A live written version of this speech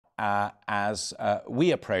as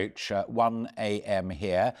we approach 1 a.m.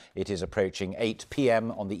 here. It is approaching 8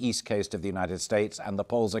 p.m. on the east coast of the United States, and the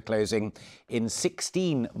polls are closing in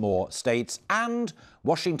 16 more states and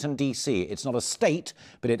Washington, D.C. It's not a state,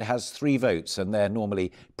 but it has 3 votes, and they're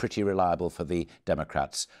normally pretty reliable for the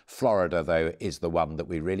Democrats. Florida, though, is the one that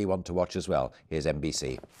we really want to watch as well. Here's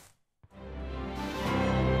NBC.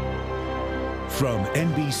 From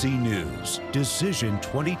NBC News, Decision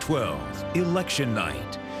 2012, Election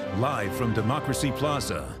Night. Live from Democracy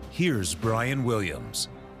Plaza, here's Brian Williams.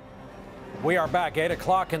 We are back, 8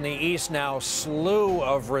 o'clock in the East now. Slew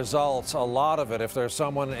of results, a lot of it. If there's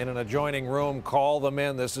someone in an adjoining room, call them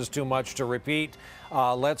in. This is too much to repeat.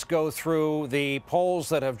 Let's go through the polls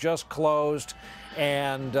that have just closed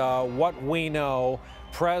and what we know.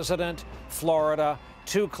 President, Florida,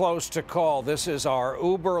 too close to call. This is our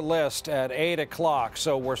Uber list at 8 o'clock,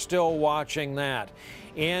 so we're still watching that.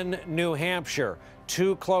 In New Hampshire,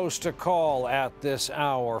 too close to call at this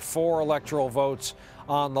hour. 4 electoral votes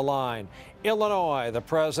on the line. Illinois, the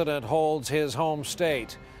president holds his home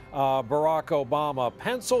state. Barack Obama.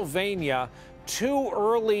 Pennsylvania, too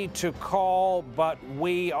early to call, but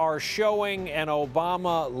we are showing an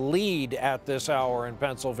Obama lead at this hour in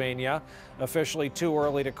Pennsylvania. Officially too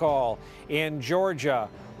early to call. In Georgia,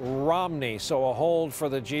 Romney, so a hold for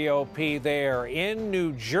the GOP there. In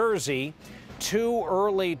New Jersey, too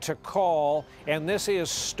early to call, and this is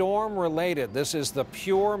storm related. This is the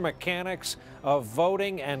pure mechanics of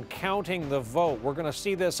voting and counting the vote. We're going to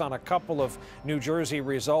see this on a couple of New Jersey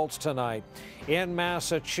results tonight. In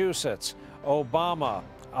Massachusetts, Obama.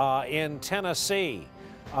 In Tennessee,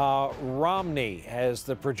 Romney as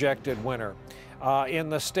the projected winner. In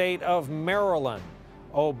the state of Maryland,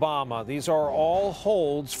 Obama. These are all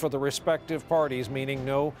holds for the respective parties, meaning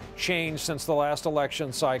no change since the last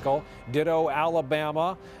election cycle. Ditto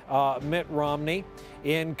Alabama, Mitt Romney.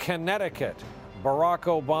 In Connecticut, Barack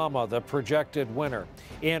Obama, the projected winner.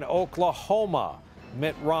 In Oklahoma,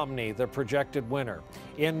 Mitt Romney, the projected winner.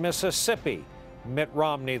 In Mississippi, Mitt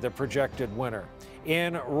Romney, the projected winner.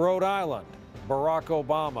 In Rhode Island, Barack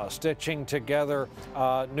Obama stitching together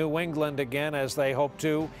New England again, as they hope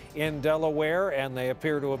to, in Delaware, and they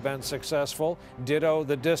appear to have been successful. Ditto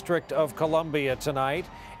the District of Columbia tonight,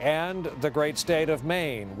 and the great state of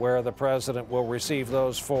Maine, where the president will receive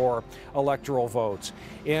those 4 electoral votes.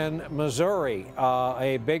 In Missouri,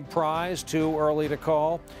 a big prize, too early to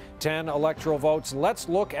call. 10 electoral votes. Let's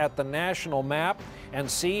look at the national map and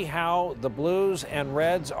see how the blues and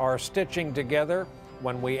reds are stitching together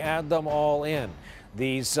when we add them all in.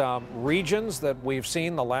 These regions that we've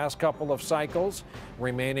seen the last couple of cycles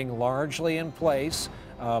remaining largely in place,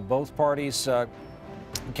 both parties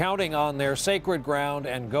counting on their sacred ground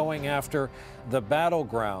and going after the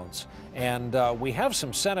battlegrounds. And we have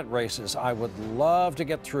some Senate races I would love to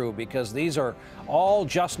get through, because these are all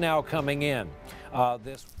just now coming in.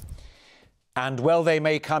 And well, they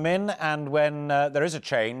may come in, and when there is a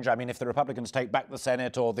change, I mean, if the Republicans take back the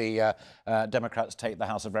Senate or the Democrats take the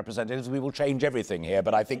House of Representatives, we will change everything here.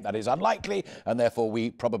 But I think that is unlikely, and therefore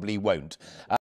we probably won't.